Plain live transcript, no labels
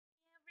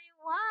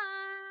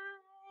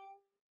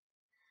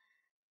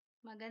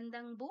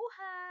Magandang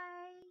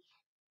buhay!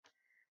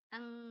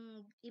 Ang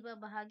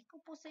ibabahagi ko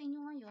po sa inyo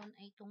ngayon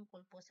ay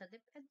tungkol po sa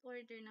DepEd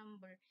Order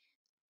number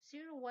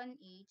 018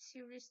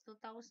 Series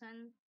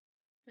 2021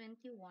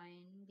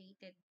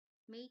 dated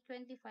May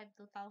 25,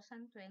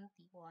 2021.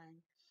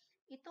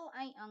 Ito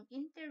ay ang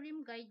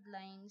interim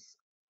guidelines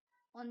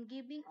on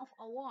giving of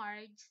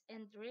awards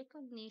and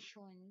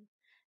recognition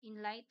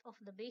in light of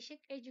the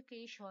Basic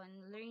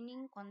Education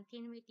Learning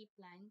Continuity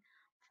Plan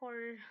for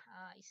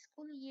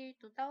school year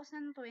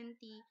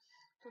 2020-2021.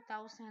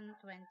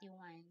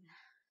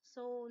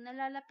 So,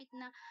 nalalapit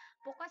na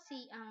po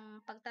kasi ang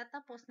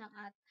pagtatapos ng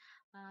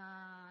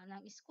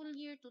school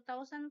year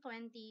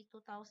 2020-2021,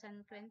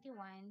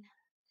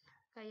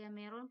 kaya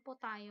meron po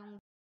tayong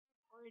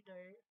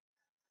order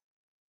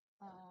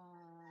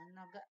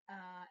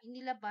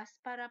inilabas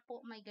para po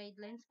may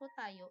guidelines po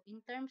tayo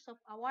in terms of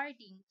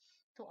awarding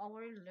to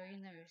our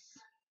learners.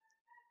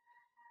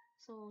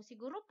 So,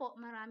 siguro po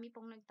marami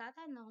pong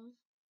nagtatanong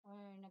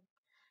or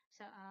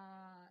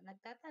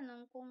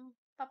nagtatanong kung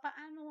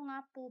papaano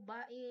nga po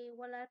ba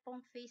wala pong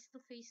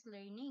face-to-face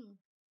learning.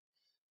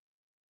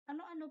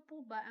 Ano-ano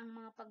po ba ang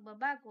mga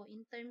pagbabago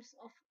in terms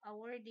of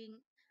awarding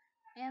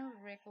and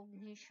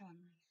recognition?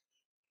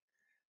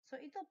 So,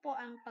 ito po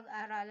ang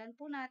pag-aaralan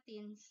po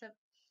natin sa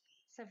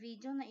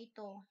video na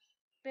ito.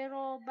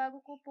 Pero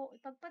bago ko po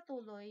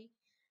ipagpatuloy,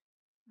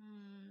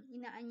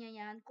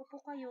 inaanyayahan ko po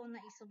kayo na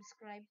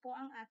i-subscribe po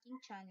ang aking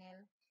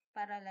channel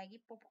para lagi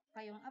po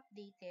kayong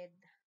updated.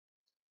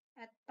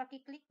 At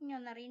pakiclick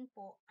nyo na rin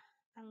po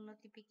ang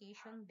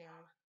notification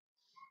bell.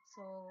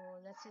 So,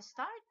 let's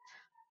start.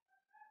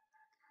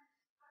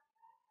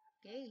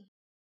 Okay.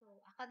 So,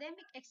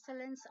 Academic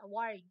Excellence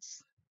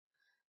Awards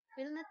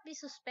will not be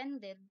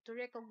suspended to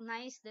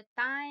recognize the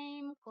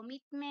time,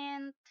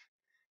 commitment,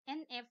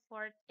 and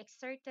effort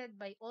exerted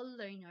by all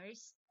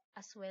learners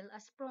as well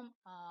as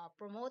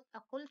promote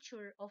a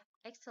culture of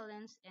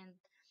excellence and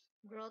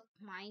growth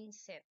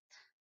mindset.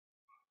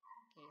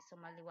 Okay, so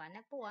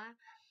maliwanag po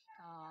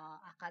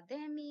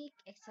Academic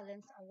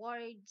Excellence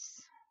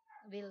Awards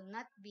will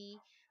not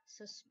be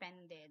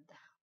suspended.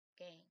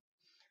 Okay.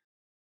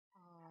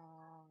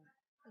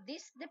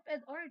 This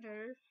DepEd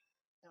order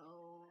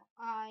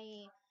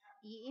ay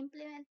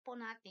i-implement po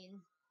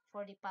natin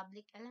for the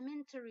public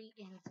elementary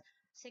and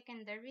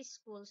secondary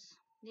schools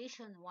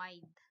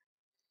nationwide.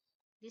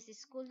 This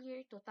is school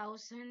year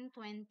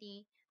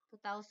 2020-2021.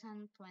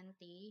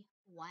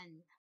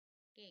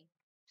 Okay.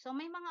 So,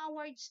 may mga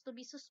awards to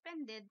be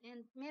suspended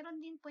and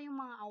meron din po yung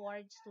mga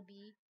awards to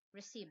be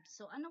received.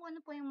 So,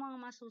 ano-ano po yung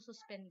mga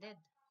masususpended?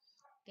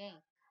 Okay.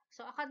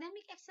 So,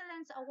 Academic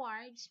Excellence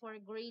Awards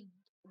for grade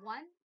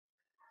 1,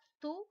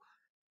 2,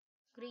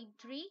 grade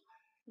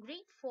 3,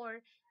 grade 4,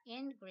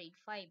 and grade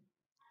 5.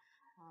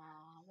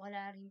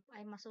 Wala rin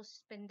ay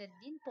masuspended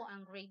din po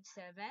ang grade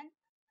 7,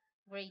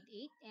 grade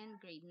 8, and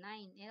grade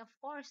 9. And of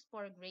course,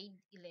 for grade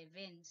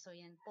 11. So,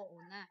 yan po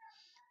una.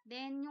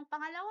 Then, yung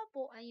pangalawa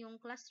po ay yung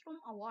classroom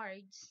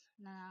awards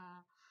na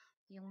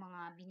yung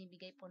mga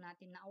binibigay po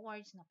natin na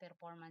awards na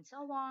performance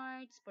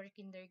awards for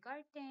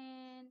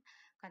kindergarten,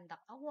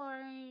 conduct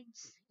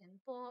awards, yan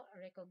po,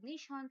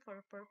 recognition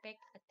for perfect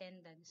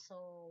attendance. So,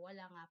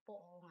 wala nga po.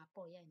 Oo nga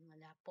po, yan,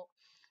 wala po.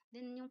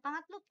 Then, yung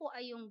pangatlo po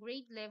ay yung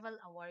grade level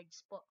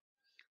awards po.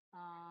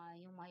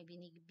 Yung mga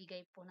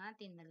binibigay po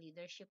natin na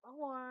leadership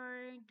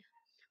award,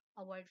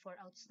 award for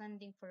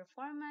outstanding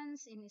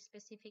performance in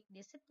specific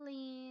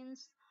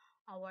disciplines,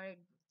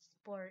 award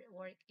for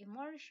work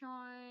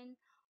immersion,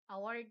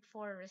 award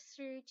for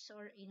research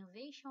or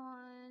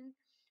innovation,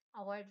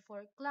 award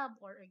for club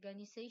or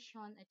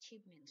organization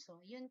achievement.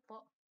 So, yun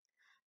po.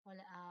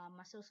 Wala,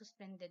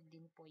 masususpended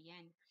din po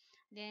yan.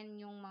 Then,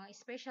 yung mga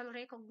special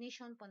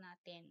recognition po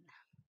natin.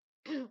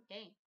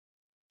 Okay.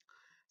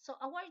 So,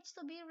 awards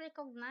to be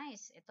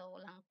recognized. Ito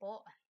lang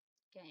po.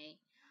 Okay.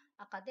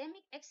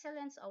 Academic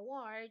Excellence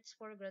Awards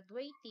for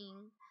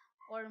graduating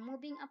or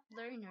moving up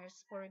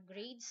learners for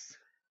grades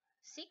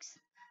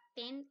 6,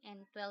 10,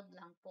 and 12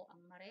 lang po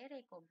ang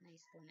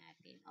mare-recognize po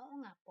natin.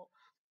 Oo nga po.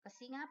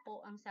 Kasi nga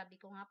po, ang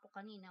sabi ko nga po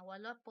kanina,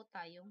 wala po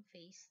tayong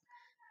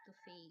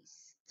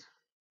face-to-face.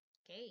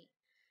 Okay.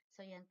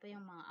 So, yan po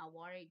yung mga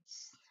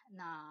awards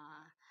na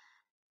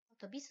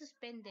to be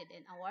suspended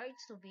and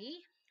awards to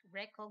be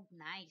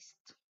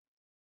recognized.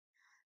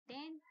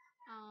 Then,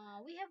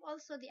 we have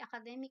also the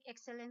Academic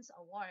Excellence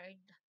Award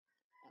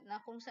na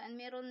kung saan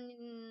meron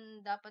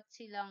dapat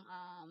silang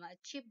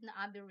ma-achieve na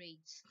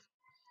average.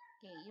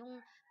 Okay, yung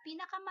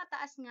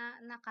pinakamataas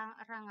nga na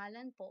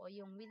karangalan po o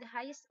yung with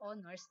highest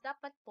honors,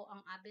 dapat po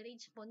ang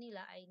average po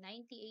nila ay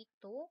 98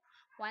 to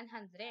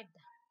 100.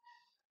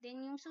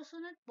 Then, yung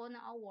susunod po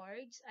na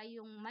awards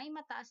ay yung may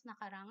mataas na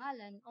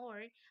karangalan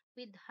or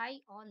with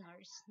high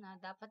honors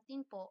na dapat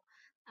din po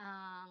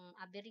ang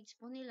average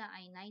po nila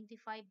ay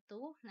 95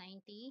 to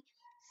 97.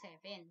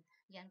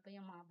 Yan po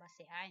yung mga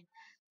basehan.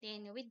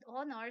 Then, with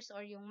honors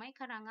or yung may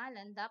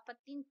karangalan, dapat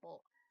din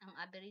po ang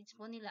average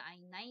po nila ay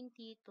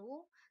 90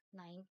 to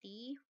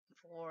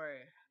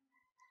 94.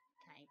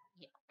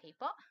 Okay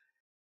po?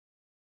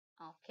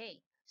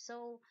 Okay.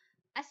 So,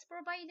 As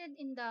provided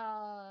in the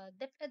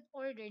DepEd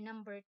Order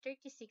number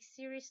 36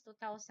 series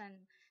 2016,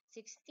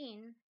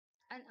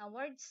 an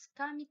awards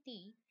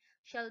committee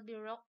shall be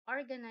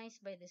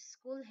organized by the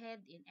school head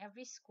in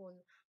every school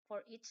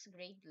for its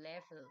grade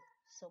level.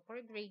 So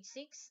for grade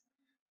 6,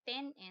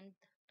 10, and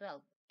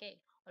 12. Okay.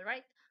 All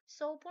right.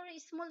 So for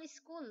small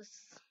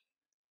schools,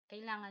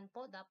 kailangan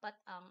po dapat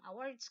ang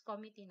awards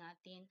committee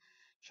natin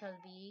shall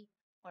be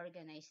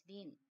organized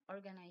din.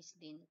 Organized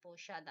din po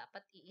siya.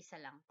 Dapat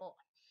iisa lang po.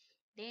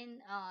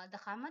 Then,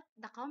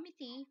 the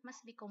committee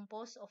must be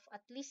composed of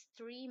at least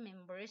 3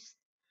 members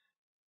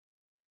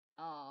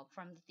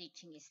from the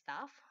teaching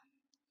staff,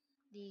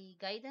 the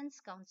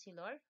guidance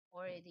counselor,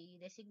 or the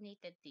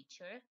designated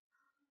teacher.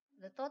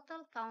 The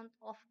total count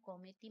of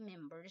committee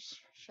members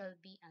shall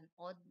be an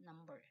odd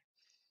number.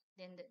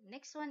 Then the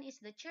next one is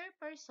the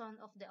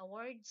chairperson of the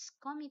awards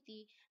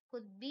committee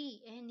could be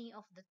any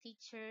of the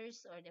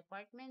teachers or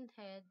department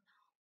head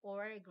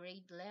or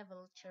grade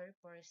level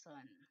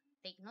chairperson.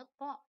 Take note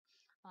po,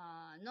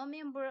 no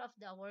member of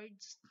the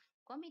awards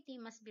committee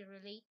must be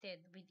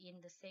related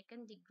within the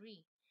second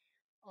degree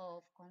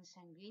of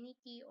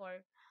consanguinity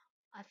or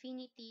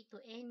affinity to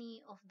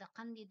any of the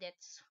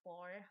candidates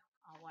for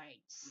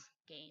awards.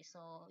 Okay,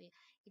 so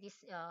it is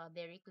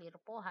very clear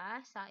po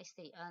ha sa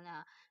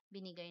na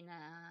binigay na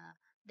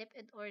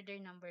DepEd Order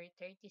number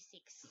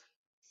 36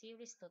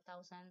 series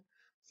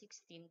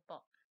 2016 po.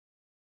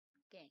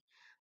 Okay.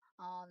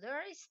 There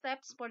are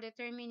steps for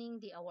determining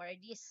the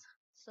awardees.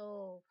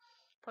 So,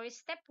 for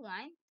step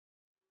 1,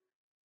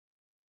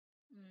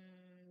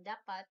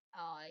 dapat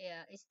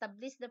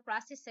establish the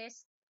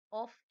processes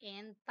of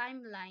and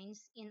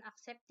timelines in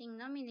accepting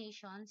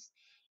nominations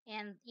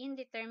and in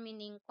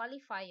determining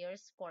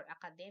qualifiers for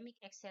Academic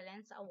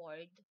Excellence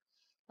Award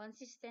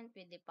consistent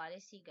with the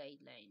policy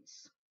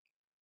guidelines.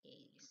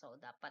 Okay, so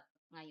dapat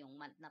ngayong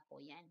month na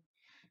po yan,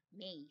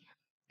 May.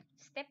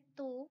 Step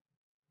 2,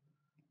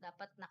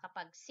 dapat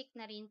nakapag-seek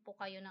na rin po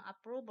kayo ng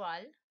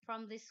approval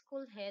from the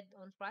school head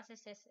on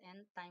processes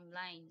and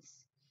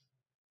timelines.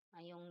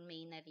 Ngayong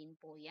May na rin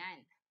po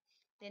yan.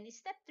 Then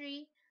step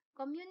 3,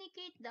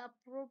 communicate the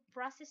approved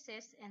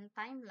processes and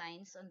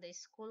timelines on the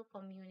school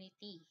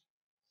community.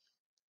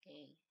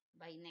 Okay,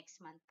 by next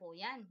month po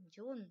yan,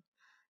 June.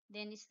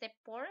 Then step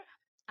 4,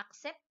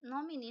 accept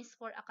nominees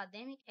for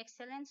Academic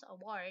Excellence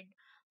Award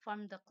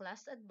from the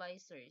class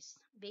advisors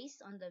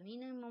based on the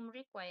minimum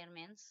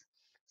requirements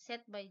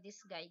set by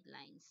these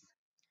guidelines.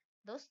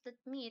 Those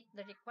that meet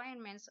the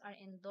requirements are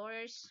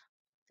endorsed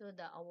to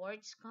the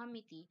awards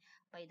committee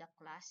by the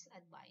class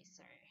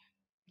advisor.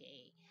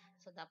 Okay.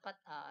 So,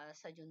 dapat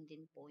sa June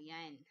din po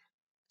yan.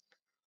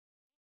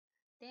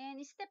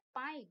 Then, step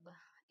 5.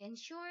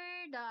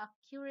 Ensure the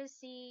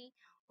accuracy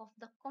of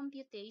the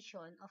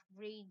computation of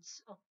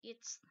grades of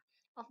each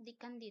of the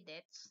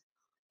candidates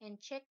and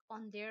check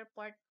on their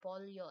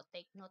portfolio.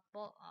 Take note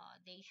po,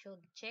 they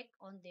should check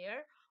on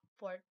their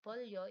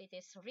portfolio. It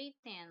is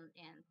written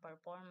and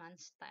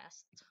performance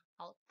test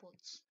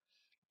outputs.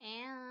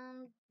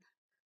 And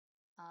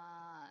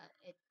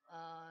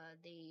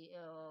they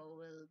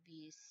will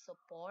be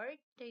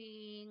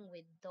supporting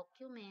with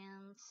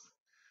documents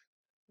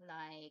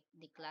like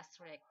the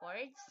class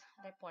records,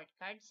 report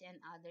cards,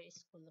 and other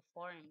school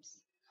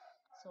forms.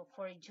 So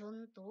for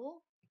June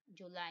to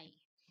July.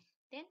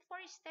 Then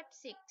for step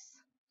 6,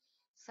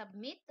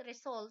 submit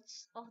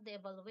results of the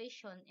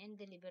evaluation and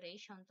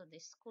deliberation to the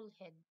school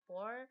head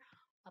for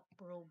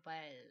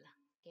approval.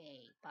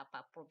 Okay,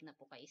 papa-approve na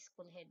po kay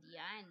school head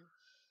yan.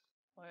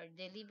 For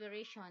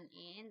deliberation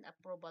and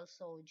approval.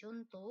 So,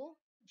 June to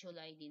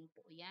July din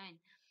po yan.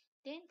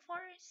 Then,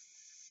 for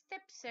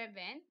step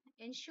 7,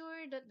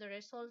 ensure that the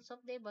results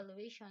of the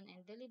evaluation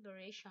and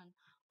deliberation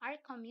are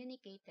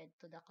communicated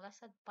to the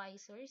class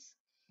advisors,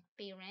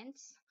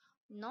 parents,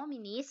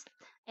 nominees,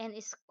 and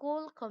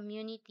school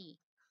community.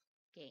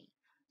 Okay.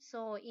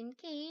 So, in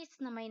case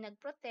na may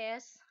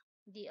nag-protest,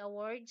 the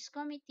awards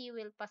committee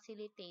will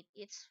facilitate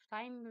its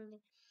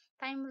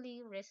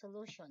timely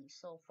resolution.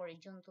 So, for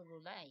June to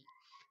July.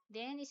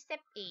 Then,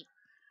 step 8,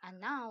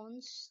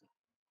 announce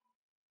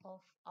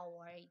of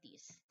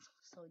awardees.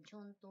 So,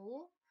 June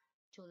to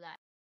July.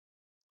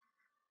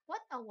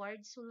 What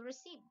awards will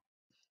receive?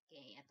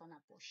 Okay, ito na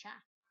po siya.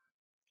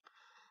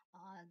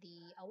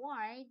 The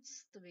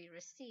awards to be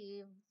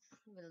received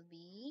will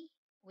be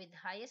with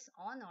highest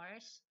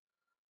honors.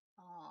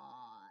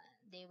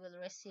 They will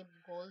receive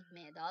gold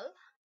medal.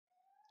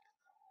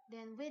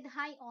 Then with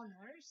high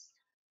honors,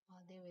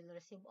 they will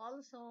receive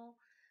also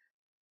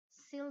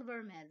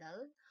silver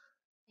medal.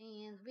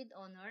 And with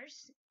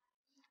honors,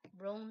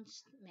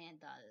 bronze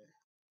medal.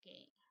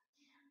 Okay.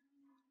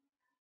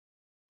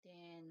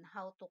 Then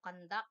how to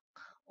conduct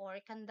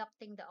or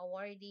conducting the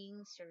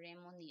awarding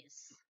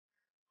ceremonies.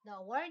 The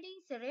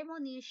awarding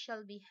ceremony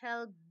shall be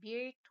held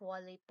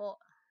virtually po.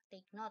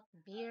 Take note,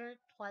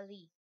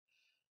 virtually.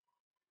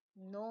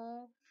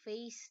 No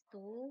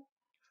face-to-face.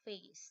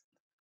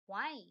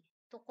 Why?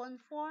 To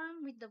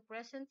conform with the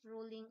present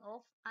ruling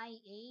of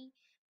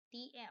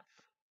IATF.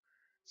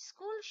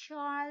 School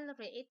shall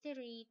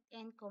reiterate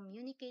and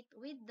communicate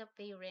with the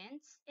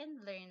parents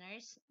and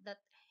learners that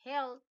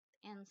health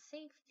and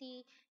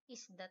safety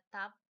is the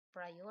top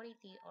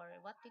priority, or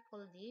what we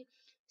call the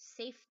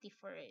safety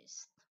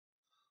first.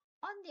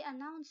 On the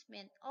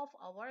announcement of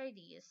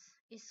awardees,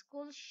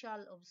 schools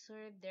shall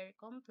observe their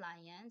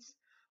compliance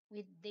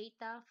with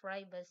Data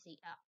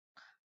Privacy Act.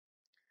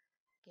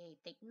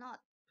 Okay, take note.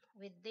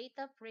 With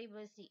Data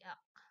Privacy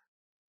Act,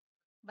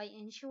 by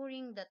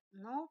ensuring that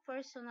no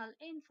personal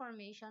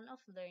information of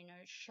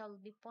learners shall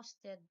be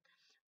posted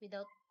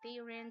without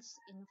parents'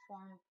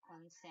 informed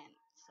consent.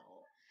 So,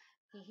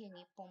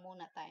 hihingi po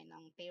muna tayo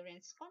ng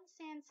parents'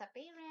 consent sa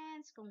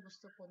parents kung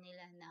gusto po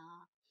nila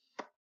na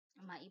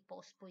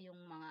ma-post po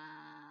yung mga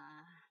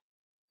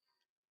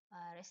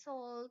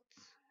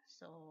results.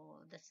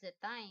 So, that's the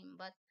time.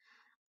 But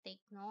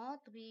take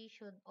note, we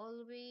should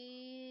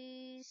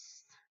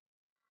always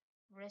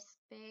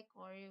respect,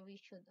 or we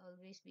should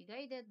always be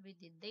guided with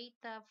the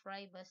Data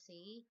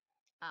Privacy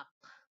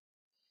Act.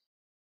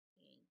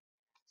 Okay.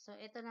 So,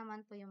 ito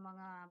naman po yung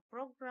mga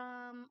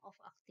program of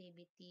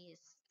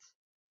activities.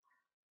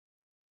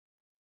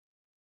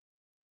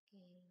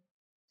 Okay.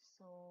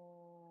 So,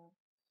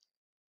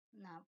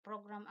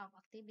 program of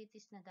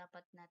activities na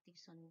dapat nating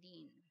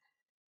sundin.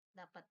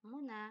 Dapat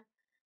muna,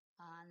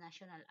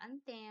 national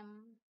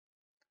anthem,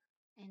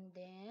 and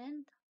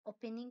then,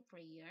 opening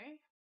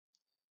prayer,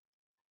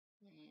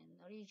 and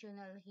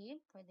regional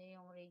hymn, pwede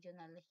yung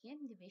regional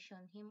hymn,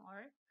 division hymn,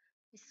 or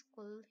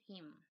school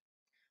hymn.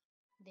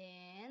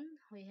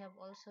 Then, we have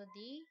also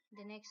the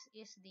next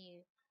is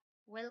the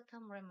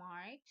welcome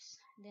remarks,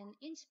 then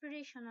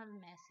inspirational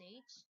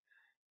message,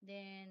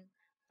 then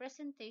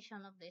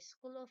presentation of the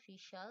school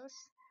officials,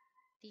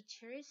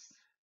 teachers,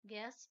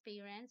 guests,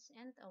 parents,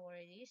 and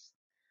awardees,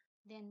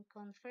 then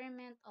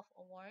conferment of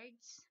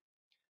awards,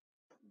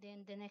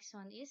 then the next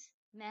one is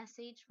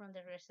message from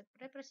the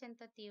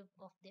representative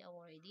of the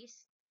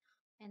awardees,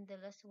 and the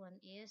last one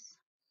is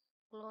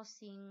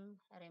closing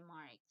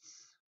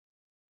remarks.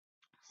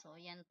 So,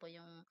 yan po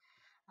yung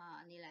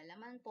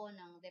nilalaman po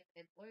ng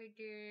DepEd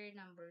Order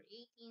number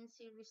 18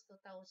 Series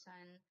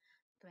 2021.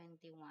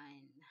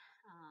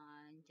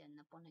 Diyan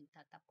na po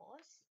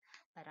nagtatapos.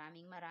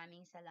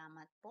 Maraming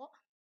salamat po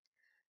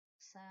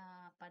sa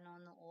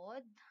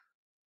panonood.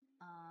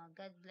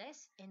 God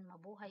bless and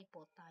mabuhay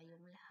po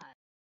tayong lahat.